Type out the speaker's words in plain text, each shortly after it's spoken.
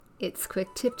It's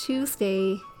Quick Tip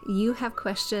Tuesday. You have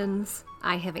questions,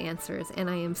 I have answers, and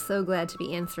I am so glad to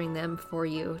be answering them for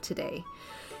you today.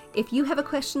 If you have a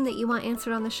question that you want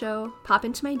answered on the show, pop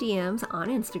into my DMs on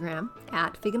Instagram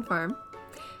at Fig and Farm.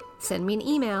 Send me an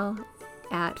email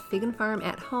at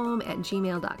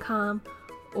figandfarmathome@gmail.com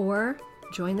or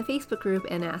join the Facebook group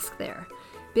and ask there.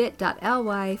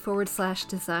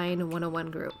 bit.ly/design101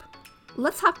 group.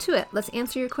 Let's hop to it. Let's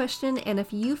answer your question. And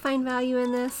if you find value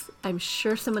in this, I'm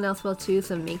sure someone else will too.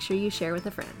 So make sure you share with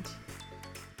a friend.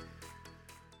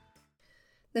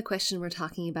 The question we're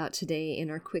talking about today in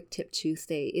our Quick Tip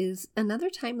Tuesday is another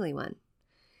timely one.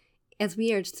 As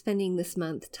we are spending this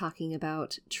month talking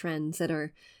about trends that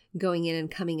are going in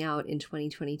and coming out in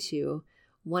 2022,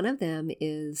 one of them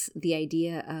is the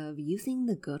idea of using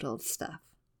the good old stuff.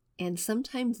 And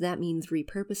sometimes that means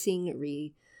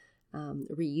repurposing,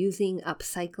 reusing,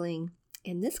 upcycling.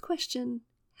 And this question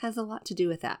has a lot to do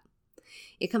with that.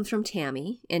 It comes from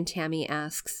Tammy, and Tammy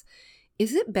asks,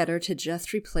 is it better to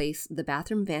just replace the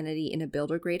bathroom vanity in a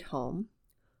builder-grade home,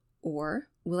 or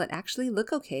will it actually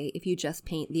look okay if you just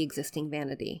paint the existing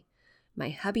vanity?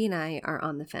 My hubby and I are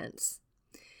on the fence.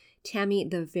 Tammy,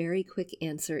 the very quick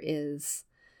answer is,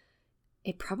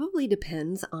 it probably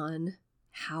depends on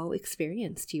how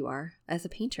experienced you are as a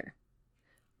painter.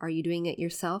 Are you doing it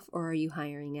yourself or are you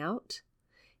hiring out?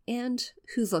 And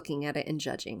who's looking at it and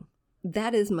judging?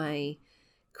 That is my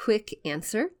quick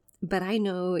answer, but I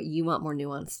know you want more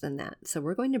nuance than that. So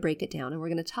we're going to break it down and we're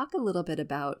going to talk a little bit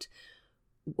about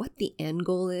what the end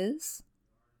goal is,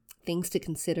 things to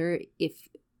consider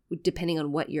depending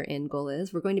on what your end goal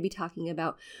is. We're going to be talking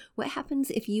about what happens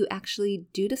if you actually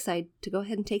do decide to go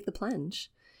ahead and take the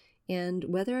plunge and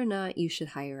whether or not you should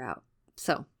hire out.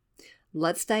 So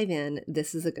let's dive in.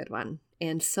 This is a good one.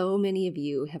 And so many of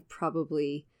you have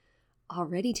probably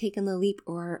already taken the leap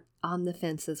or are on the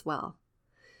fence as well.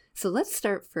 So let's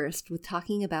start first with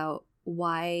talking about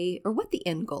why or what the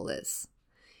end goal is.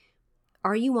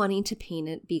 Are you wanting to paint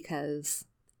it because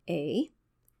A,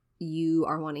 you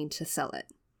are wanting to sell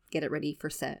it, get it ready for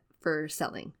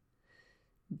selling.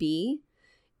 B,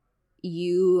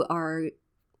 you are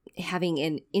having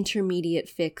an intermediate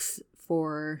fix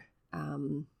for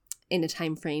in a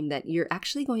time frame that you're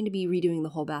actually going to be redoing the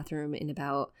whole bathroom in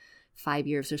about 5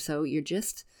 years or so. You're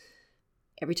just,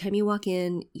 every time you walk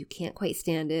in, you can't quite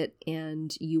stand it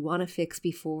and you want to fix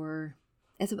before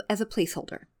as a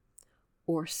placeholder.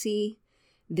 Or C,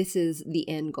 this is the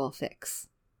end goal fix.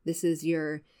 This is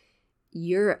you're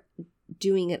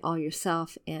doing it all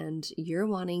yourself and you're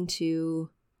wanting to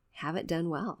have it done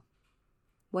well.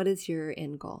 What is your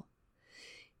end goal?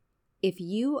 If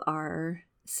you are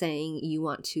saying you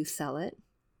want to sell it,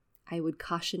 I would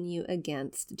caution you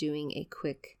against doing a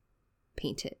quick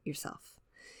paint it yourself,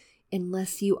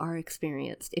 unless you are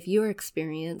experienced. If you are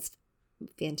experienced,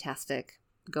 fantastic,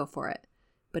 go for it.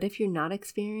 But if you're not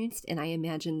experienced, and I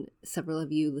imagine several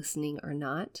of you listening are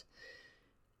not,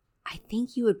 I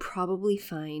think you would probably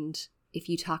find, if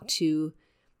you talk to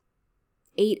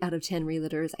 8 out of 10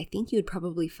 realtors, I think you would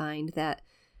probably find that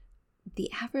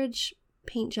the average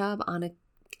paint job on a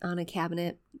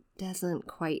cabinet doesn't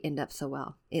quite end up so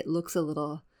well. It looks a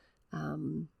little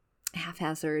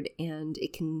haphazard, and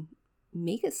it can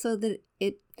make it so that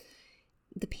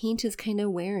the paint is kind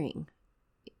of wearing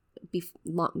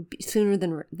sooner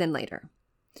than later.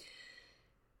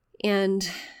 And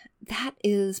that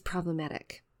is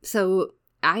problematic. So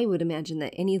I would imagine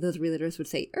that any of those realtors would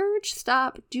say,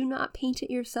 stop, do not paint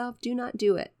it yourself, do not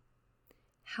do it.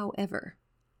 However,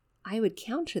 I would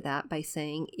counter that by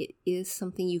saying it is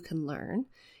something you can learn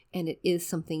and it is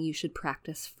something you should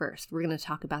practice first. We're going to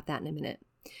talk about that in a minute.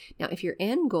 Now, if your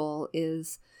end goal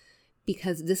is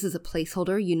because this is a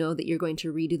placeholder, you know that you're going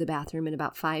to redo the bathroom in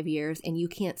about 5 years and you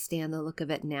can't stand the look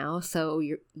of it now, so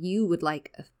you would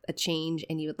like a change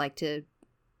and you would like to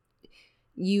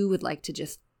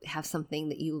just have something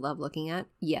that you love looking at.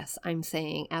 Yes, I'm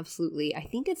saying absolutely. I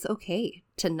think it's okay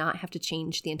to not have to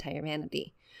change the entire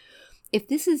vanity. If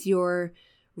this is your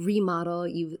remodel,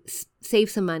 you've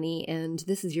saved some money, and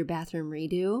this is your bathroom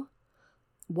redo,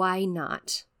 why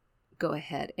not go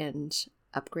ahead and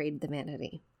upgrade the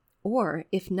vanity? Or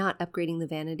if not upgrading the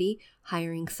vanity,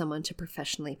 hiring someone to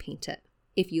professionally paint it,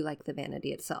 if you like the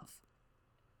vanity itself.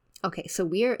 Okay, so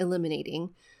we are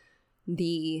eliminating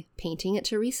the painting it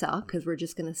to resell because we're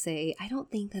just going to say, I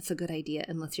don't think that's a good idea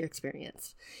unless you're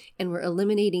experienced. And we're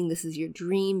eliminating this is your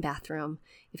dream bathroom.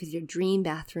 If it's your dream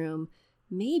bathroom,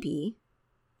 maybe,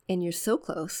 and you're so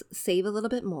close, save a little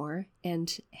bit more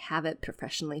and have it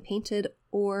professionally painted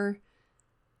or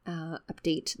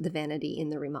update the vanity in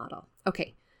the remodel.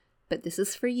 Okay, but this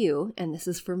is for you, and this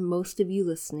is for most of you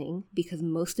listening, because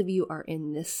most of you are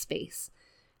in this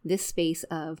space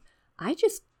of, I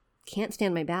just can't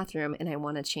stand my bathroom and I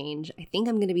want to change. I think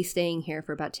I'm going to be staying here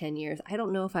for about 10 years. I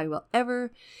don't know if I will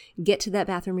ever get to that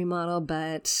bathroom remodel,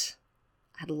 but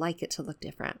I'd like it to look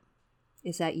different.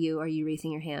 Is that you? Are you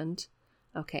raising your hand?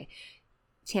 Okay.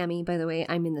 Tammy, by the way,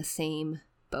 I'm in the same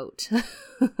boat.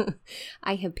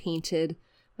 I have painted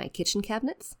my kitchen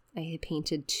cabinets. I have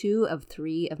painted 2 of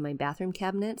 3 of my bathroom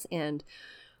cabinets, and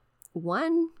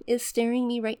one is staring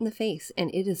me right in the face, and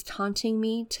it is taunting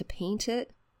me to paint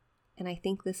it. And I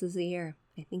think this is the year.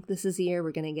 I think this is the year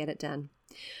we're going to get it done.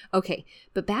 Okay,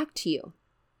 but back to you.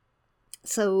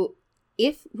 So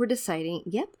if we're deciding,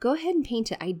 yep, go ahead and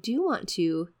paint it, I do want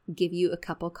to give you a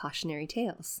couple cautionary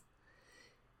tales.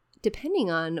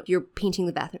 Depending on if you're painting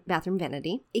the bathroom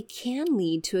vanity, it can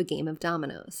lead to a game of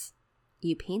dominoes.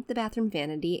 You paint the bathroom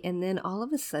vanity, and then all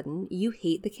of a sudden you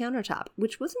hate the countertop,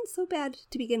 which wasn't so bad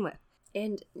to begin with.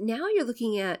 And now you're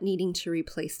looking at needing to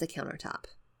replace the countertop.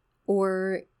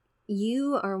 Or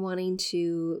you are wanting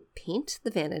to paint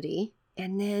the vanity,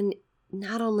 and then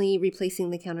not only replacing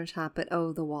the countertop, but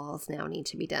the walls now need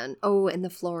to be done. And the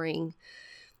flooring.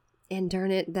 And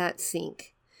darn it, that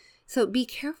sink. So be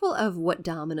careful of what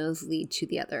dominoes lead to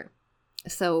the other.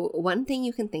 So one thing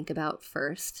you can think about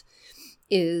first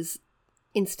is,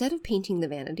 instead of painting the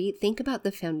vanity, think about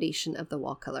the foundation of the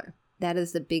wall color. That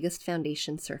is the biggest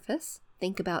foundation surface.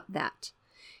 Think about that.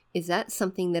 Is that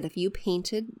something that if you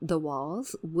painted the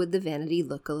walls, would the vanity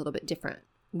look a little bit different?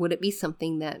 Would it be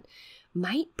something that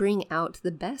might bring out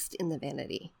the best in the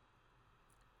vanity?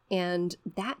 And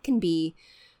that can be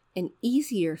an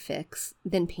easier fix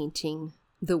than painting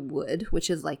the wood, which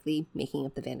is likely making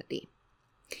up the vanity.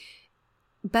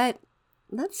 But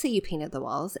let's say you painted the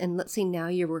walls, and let's say now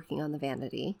you're working on the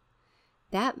vanity.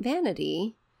 That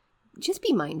vanity, just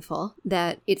be mindful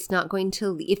that it's not going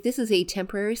to, if this is a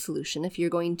temporary solution, if you're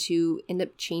going to end up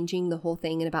changing the whole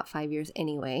thing in about 5 years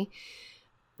anyway,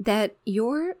 that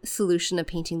your solution of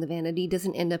painting the vanity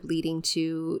doesn't end up leading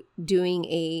to doing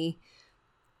a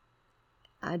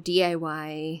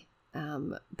DIY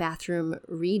bathroom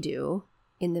redo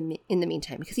in the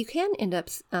meantime, because you can end up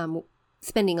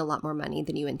spending a lot more money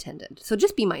than you intended. So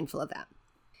just be mindful of that.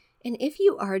 And if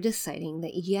you are deciding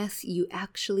that, yes, you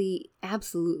actually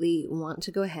absolutely want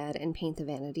to go ahead and paint the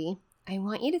vanity, I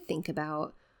want you to think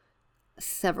about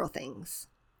several things.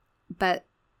 But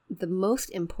the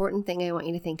most important thing I want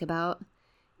you to think about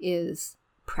is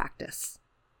practice.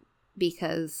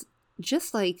 Because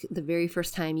just like the very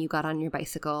first time you got on your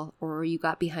bicycle, or you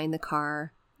got behind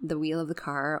the wheel of the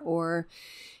car, or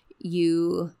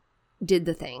you did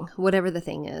the thing, whatever the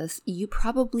thing is, you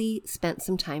probably spent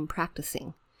some time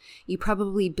practicing. You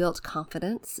probably built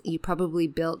confidence. You probably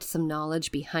built some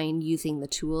knowledge behind using the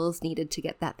tools needed to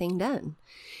get that thing done.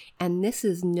 And this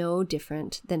is no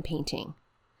different than painting.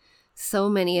 So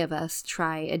many of us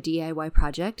try a DIY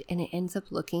project and it ends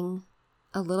up looking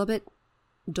a little bit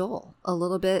dull, a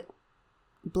little bit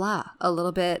blah, a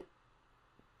little bit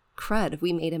crud if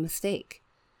we made a mistake.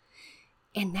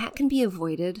 And that can be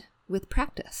avoided with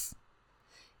practice.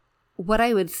 What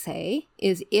I would say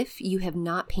is, if you have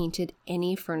not painted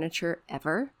any furniture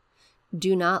ever,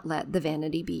 do not let the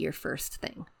vanity be your first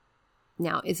thing.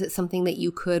 Now, is it something that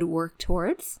you could work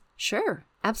towards? Sure,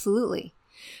 absolutely.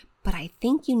 But I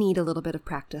think you need a little bit of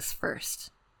practice first.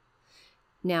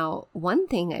 Now, one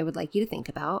thing I would like you to think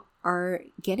about are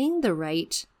getting the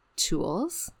right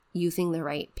tools, using the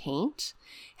right paint,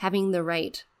 having the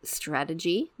right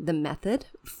strategy, the method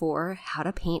for how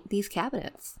to paint these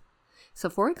cabinets. So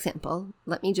for example,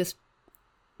 let me just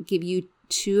give you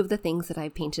 2 of the things that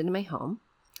I've painted in my home.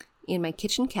 In my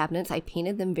kitchen cabinets, I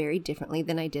painted them very differently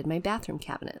than I did my bathroom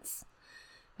cabinets.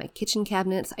 My kitchen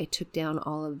cabinets, I took down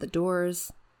all of the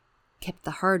doors, kept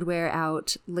the hardware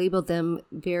out, labeled them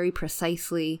very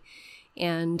precisely,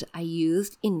 and I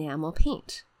used enamel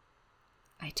paint.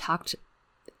 I talked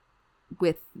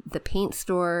with the paint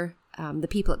store, the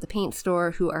people at the paint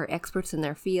store who are experts in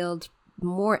their field,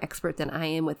 more expert than I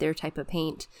am with their type of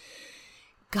paint,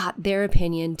 got their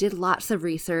opinion, did lots of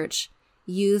research,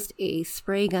 used a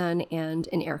spray gun and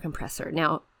an air compressor.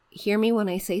 Now, hear me when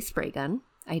I say spray gun.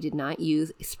 I did not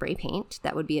use spray paint.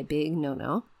 That would be a big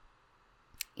no-no.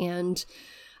 And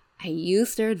I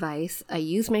used their advice. I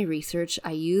used my research.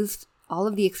 I used all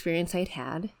of the experience I'd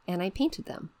had, and I painted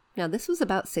them. Now, this was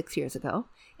about 6 years ago,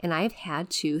 and I've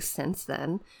had to, since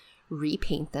then,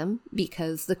 repaint them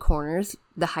because the corners,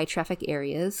 the high traffic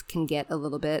areas can get a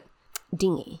little bit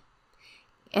dingy.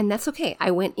 And that's okay. I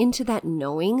went into that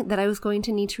knowing that I was going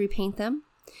to need to repaint them.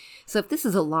 So if this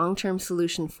is a long-term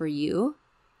solution for you,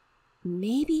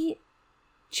 maybe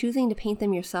choosing to paint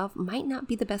them yourself might not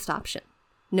be the best option,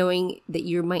 knowing that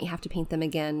you might have to paint them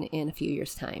again in a few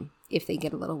years' time if they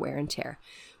get a little wear and tear,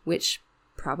 which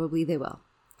probably they will.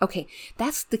 Okay,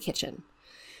 that's the kitchen.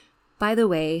 By the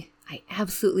way, I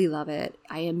absolutely love it.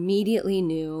 I immediately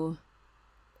knew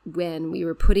when we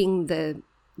were putting the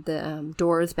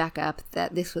doors back up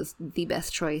that this was the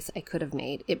best choice I could have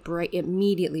made. It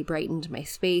immediately brightened my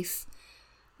space.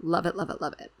 Love it, love it,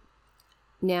 love it.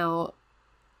 Now,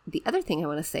 the other thing I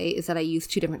want to say is that I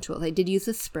used two different tools. I did use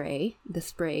the spray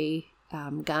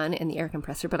gun and the air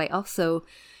compressor, but I also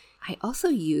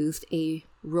used a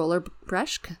roller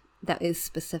brush that is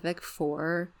specific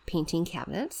for painting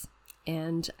cabinets.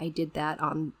 And I did that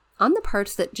on the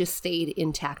parts that just stayed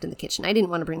intact in the kitchen. I didn't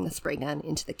want to bring the spray gun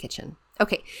into the kitchen.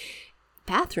 Okay,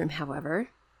 bathroom, however,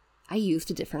 I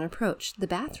used a different approach. The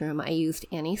bathroom, I used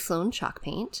Annie Sloan chalk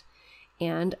paint,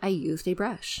 and I used a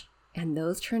brush. And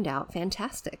those turned out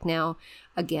fantastic. Now,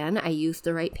 again, I used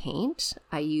the right paint.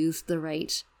 I used the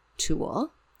right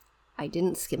tool. I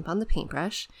didn't skimp on the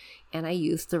paintbrush. And I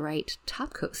used the right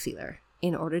top coat sealer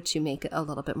in order to make it a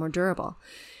little bit more durable.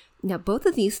 Now, both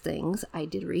of these things, I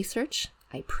did research,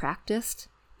 I practiced,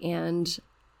 and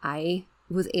I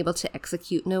was able to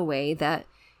execute in a way that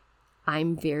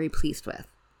I'm very pleased with.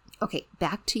 Okay,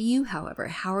 back to you, however.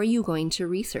 How are you going to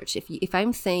research? If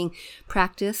I'm saying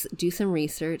practice, do some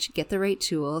research, get the right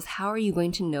tools, how are you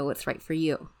going to know what's right for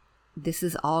you? This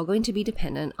is all going to be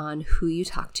dependent on who you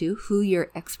talk to, who your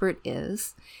expert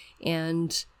is,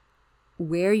 and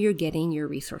where you're getting your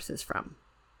resources from.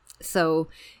 So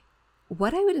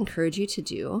what I would encourage you to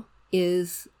do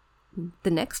is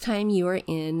the next time you are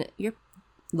in your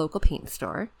local paint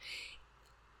store,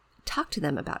 talk to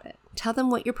them about it. Tell them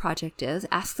what your project is.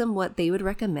 Ask them what they would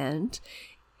recommend.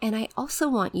 And I also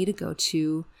want you to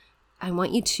do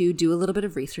a little bit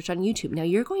of research on YouTube. Now,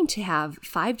 you're going to have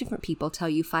 5 different people tell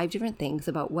you 5 different things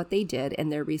about what they did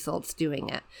and their results doing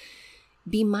it.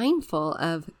 Be mindful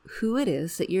of who it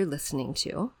is that you're listening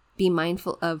to. Be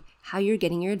mindful of how you're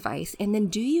getting your advice. And then,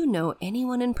 do you know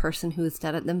anyone in person who has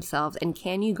done it themselves? And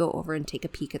can you go over and take a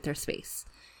peek at their space?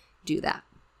 Do that.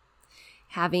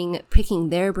 Picking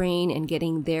their brain and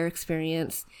getting their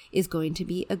experience is going to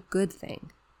be a good thing.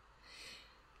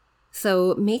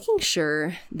 So making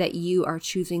sure that you are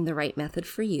choosing the right method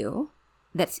for you,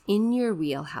 that's in your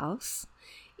wheelhouse,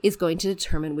 is going to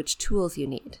determine which tools you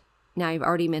need. Now, I've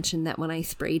already mentioned that when I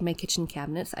sprayed my kitchen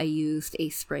cabinets, I used a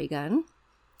spray gun.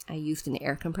 I used an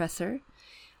air compressor.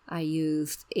 I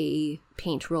used a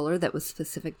paint roller that was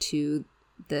specific to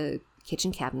the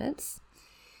kitchen cabinets,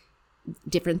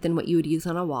 different than what you would use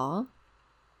on a wall.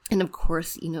 And of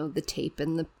course, the tape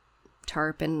and the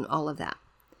tarp and all of that.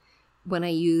 When I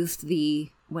used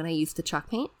the chalk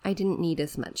paint, I didn't need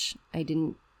as much. I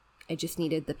just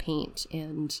needed the paint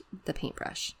and the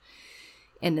paintbrush,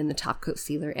 and then the top coat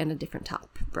sealer and a different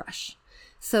top brush.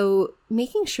 So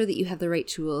making sure that you have the right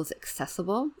tools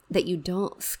accessible, that you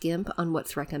don't skimp on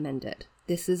what's recommended.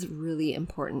 This is really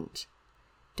important.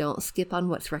 Don't skip on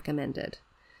what's recommended.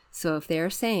 So if they're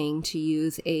saying to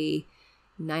use a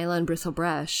nylon bristle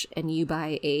brush and you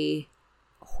buy a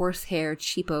horsehair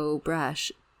cheapo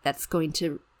brush, that's going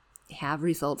to have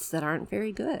results that aren't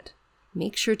very good.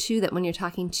 Make sure too that when you're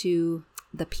talking to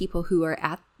the people who are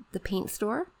at the paint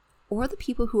store or the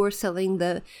people who are selling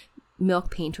the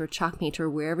milk paint or chalk paint or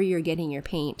wherever you're getting your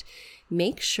paint,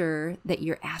 make sure that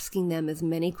you're asking them as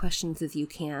many questions as you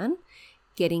can,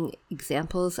 getting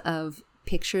examples of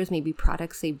pictures, maybe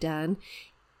products they've done,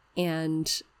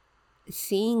 and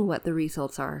seeing what the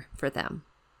results are for them.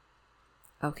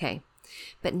 Okay,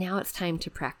 but now it's time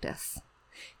to practice.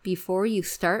 Before you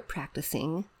start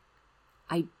practicing,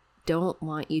 I don't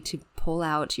want you to pull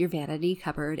out your vanity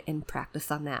cupboard and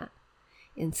practice on that.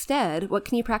 Instead, what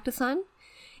can you practice on?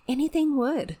 Anything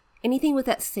wood. Anything with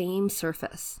that same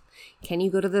surface. Can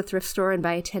you go to the thrift store and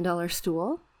buy a $10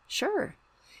 stool? Sure.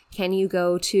 Can you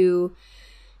go to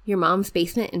your mom's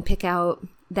basement and pick out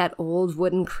that old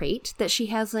wooden crate that she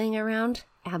has laying around?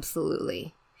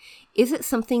 Absolutely. Is it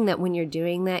something that when you're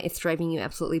doing that, it's driving you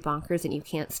absolutely bonkers and you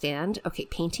can't stand? Okay,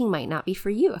 painting might not be for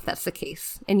you if that's the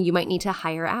case, and you might need to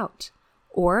hire out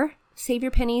or save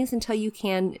your pennies until you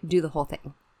can do the whole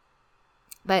thing.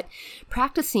 But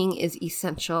practicing is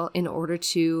essential in order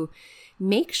to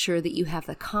make sure that you have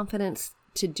the confidence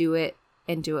to do it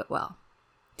and do it well.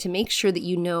 To make sure that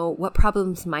you know what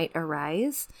problems might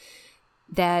arise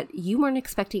that you weren't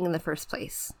expecting in the first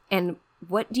place. And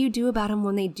what do you do about them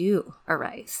when they do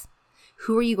arise?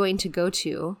 Who are you going to go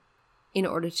to in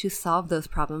order to solve those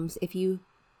problems if you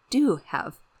do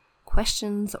have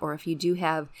questions or if you do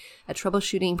have a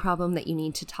troubleshooting problem that you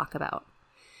need to talk about?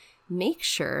 Make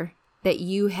sure that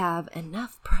you have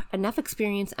enough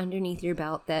experience underneath your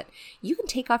belt that you can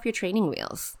take off your training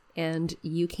wheels and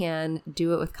you can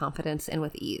do it with confidence and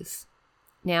with ease.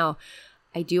 Now,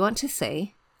 I do want to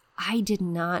say, I did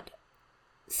not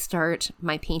start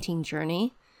my painting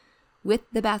journey with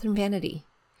the bathroom vanity.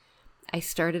 I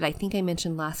think I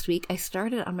mentioned last week, I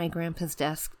started on my grandpa's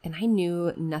desk and I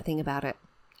knew nothing about it.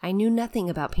 I knew nothing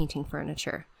about painting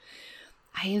furniture.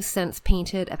 I have since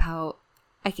painted about,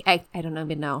 I don't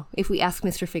even know. If we ask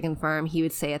Mr. Fig and Farm, he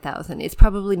would say 1,000. It's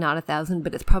probably not 1,000,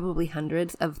 but it's probably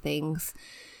hundreds of things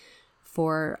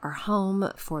for our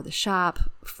home, for the shop,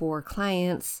 for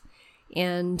clients.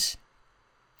 And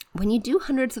when you do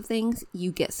hundreds of things,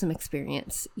 you get some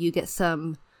experience. You get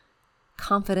some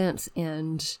confidence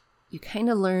and you kind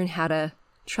of learn how to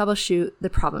troubleshoot the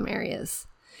problem areas.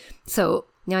 So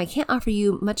now I can't offer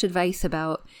you much advice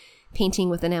about painting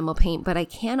with enamel paint, but I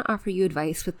can offer you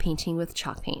advice with painting with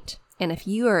chalk paint. And if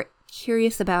you are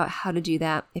curious about how to do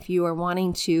that, if you are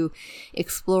wanting to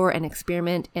explore and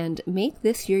experiment and make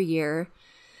this your year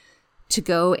to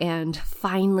go and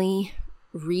finally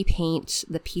repaint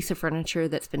the piece of furniture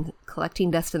that's been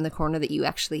collecting dust in the corner that you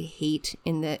actually hate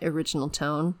in the original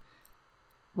tone,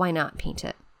 why not paint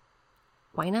it?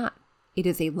 Why not? It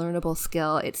is a learnable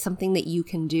skill. It's something that you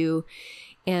can do.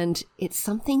 And it's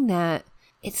something that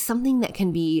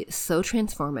can be so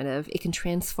transformative. It can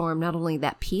transform not only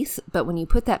that piece, but when you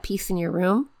put that piece in your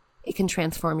room, it can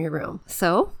transform your room.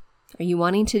 So, are you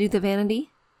wanting to do the vanity,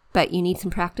 but you need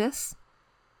some practice?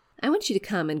 I want you to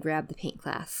come and grab the paint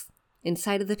class.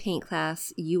 Inside of the paint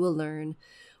class, you will learn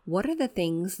what are the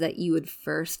things that you would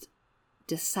first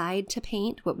decide to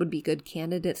paint, what would be good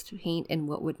candidates to paint and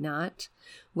what would not,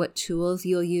 what tools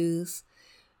you'll use,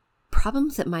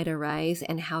 problems that might arise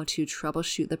and how to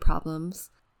troubleshoot the problems,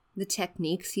 the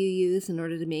techniques you use in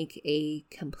order to make a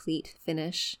complete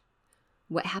finish,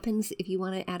 what happens if you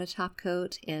want to add a top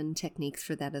coat, and techniques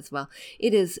for that as well.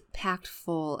 It is packed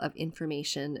full of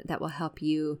information that will help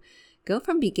you go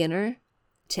from beginner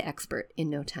to expert in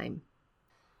no time.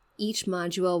 Each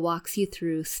module walks you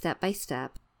through step by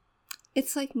step.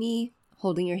 It's like me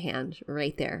holding your hand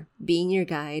right there, being your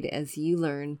guide as you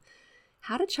learn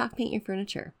how to chalk paint your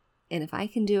furniture. And if I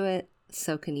can do it,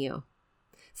 so can you.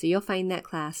 So you'll find that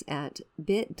class at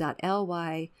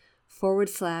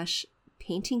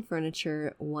bit.ly/painting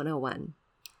furniture 101.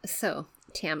 So,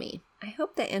 Tammy, I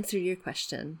hope that answered your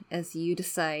question as you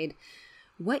decide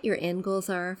what your end goals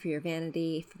are for your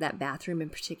vanity, for that bathroom in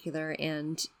particular,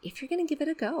 and if you're going to give it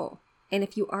a go. And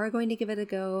if you are going to give it a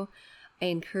go, I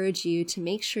encourage you to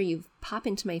make sure you pop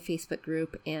into my Facebook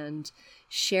group and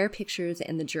share pictures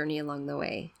and the journey along the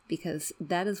way, because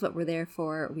that is what we're there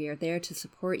for. We are there to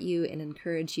support you and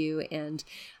encourage you, and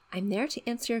I'm there to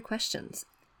answer your questions.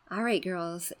 All right,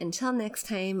 girls, until next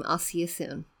time, I'll see you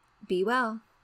soon. Be well.